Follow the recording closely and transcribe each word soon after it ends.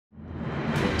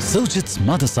Sojit's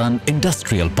Motherson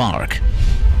Industrial Park.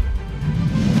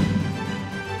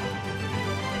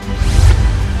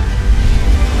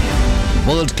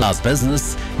 World-class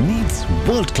business needs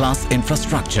world-class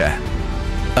infrastructure.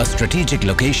 A strategic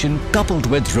location coupled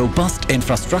with robust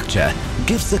infrastructure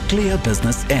gives a clear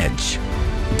business edge.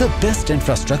 The best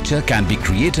infrastructure can be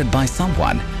created by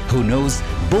someone who knows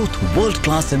both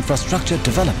world-class infrastructure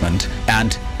development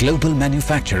and global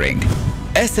manufacturing.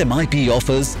 SMIP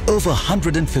offers over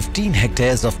 115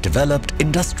 hectares of developed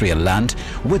industrial land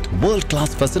with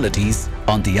world-class facilities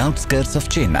on the outskirts of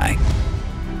Chennai.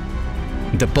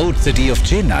 The port city of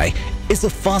Chennai is a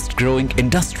fast-growing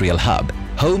industrial hub,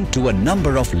 home to a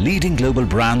number of leading global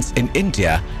brands in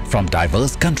India from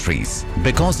diverse countries.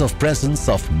 Because of presence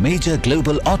of major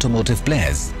global automotive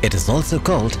players, it is also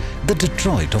called the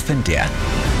Detroit of India.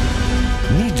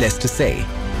 Needless to say,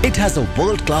 it has a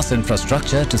world-class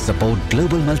infrastructure to support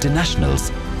global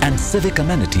multinationals and civic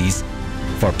amenities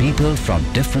for people from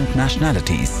different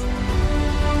nationalities.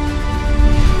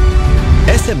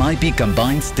 SMIP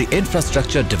combines the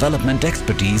infrastructure development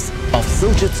expertise of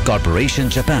Sojit's Corporation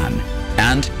Japan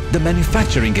and the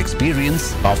manufacturing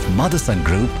experience of Motherson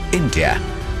Group India.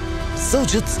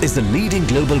 Sojit's is a leading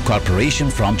global corporation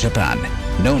from Japan,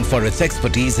 known for its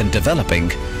expertise in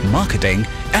developing, marketing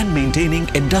and maintaining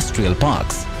industrial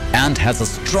parks, and has a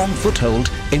strong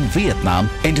foothold in Vietnam,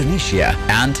 Indonesia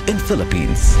and in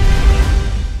Philippines.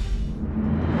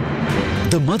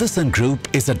 The Motherson Group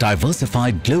is a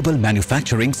diversified global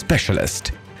manufacturing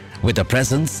specialist with a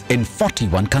presence in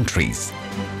 41 countries.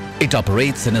 It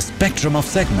operates in a spectrum of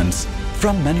segments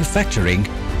from manufacturing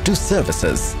to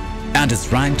services and is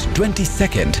ranked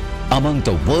 22nd among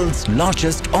the world's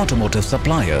largest automotive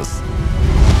suppliers.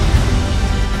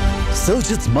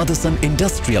 Sojit's Motherson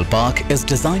Industrial Park is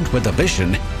designed with a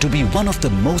vision to be one of the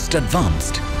most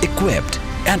advanced, equipped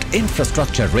and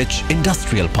infrastructure-rich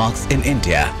industrial parks in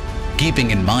India.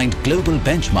 Keeping in mind global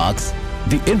benchmarks,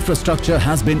 the infrastructure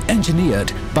has been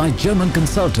engineered by German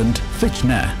consultant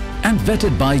Fichtner and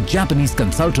vetted by Japanese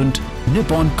consultant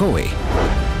Nippon Koei.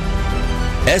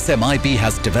 SMIP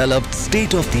has developed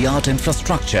state-of-the-art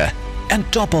infrastructure and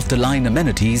top-of-the-line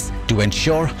amenities to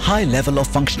ensure high level of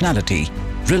functionality,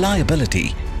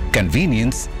 reliability,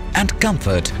 convenience and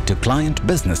comfort to client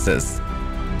businesses.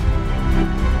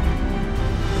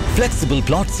 Flexible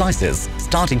plot sizes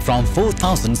starting from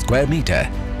 4,000 square meter.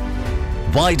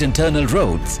 Wide internal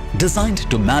roads designed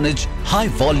to manage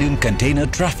high-volume container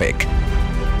traffic.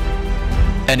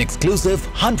 An exclusive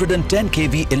 110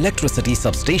 kV electricity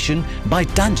substation by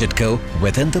Tangentco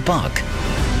within the park.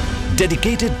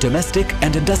 Dedicated domestic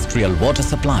and industrial water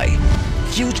supply.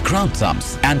 Huge ground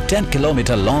sumps and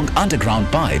 10-kilometer long underground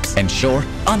pipes ensure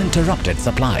uninterrupted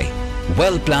supply.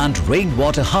 Well-planned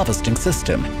rainwater harvesting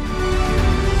system.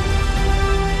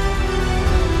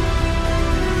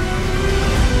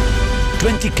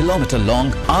 20-kilometer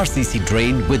long RCC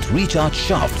drain with recharge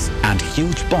shafts and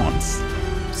huge ponds.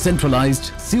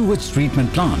 Centralized sewage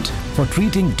treatment plant for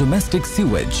treating domestic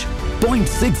sewage.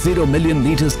 0.60 million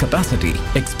liters capacity,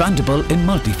 expandable in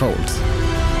multifolds.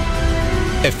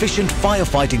 Efficient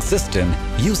firefighting system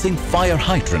using fire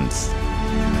hydrants.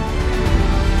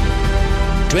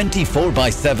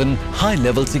 24/7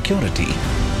 high-level security.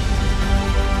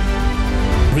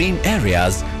 Green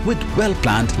areas with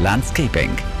well-planned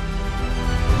landscaping.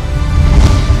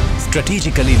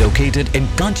 Strategically located in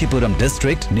Kanchipuram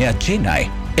district near Chennai,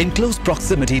 in close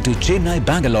proximity to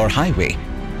Chennai-Bangalore highway,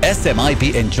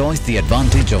 SMIP enjoys the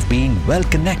advantage of being well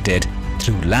connected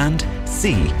through land,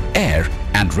 sea, air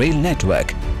and rail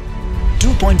network.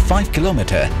 2.5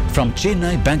 km from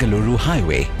Chennai-Bangalore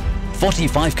highway,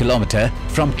 45 km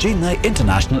from Chennai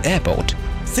International Airport,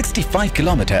 65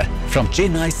 km from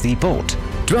Chennai Seaport,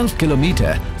 12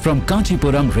 km from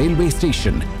Kanchipuram railway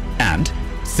station and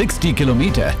 60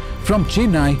 km from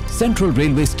Chennai Central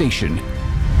Railway Station.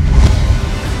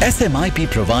 SMIP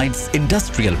provides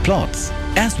industrial plots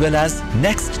as well as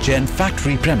next-gen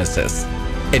factory premises.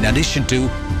 In addition to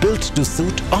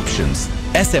built-to-suit options,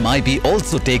 SMIP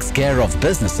also takes care of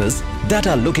businesses that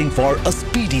are looking for a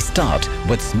speedy start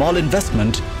with small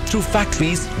investment through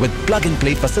factories with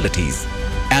plug-and-play facilities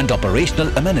and operational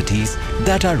amenities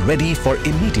that are ready for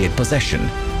immediate possession.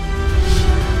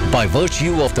 By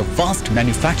virtue of the vast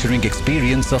manufacturing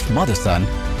experience of Motherson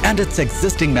and its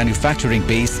existing manufacturing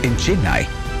base in Chennai,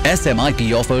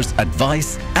 SMIP offers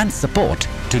advice and support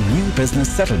to new business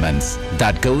settlements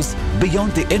that goes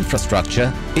beyond the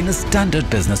infrastructure in a standard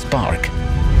business park.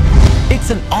 It's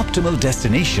an optimal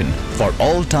destination for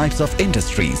all types of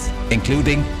industries,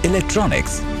 including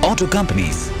electronics, auto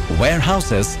companies,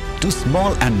 warehouses to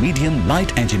small and medium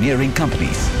light engineering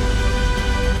companies.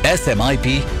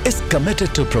 SMIP is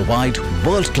committed to provide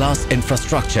world-class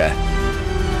infrastructure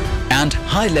and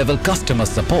high-level customer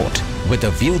support with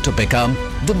a view to become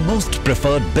the most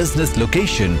preferred business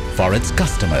location for its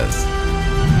customers.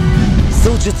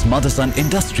 Sojit's Motherson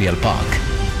Industrial Park.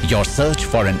 Your search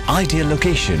for an ideal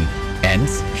location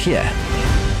ends here.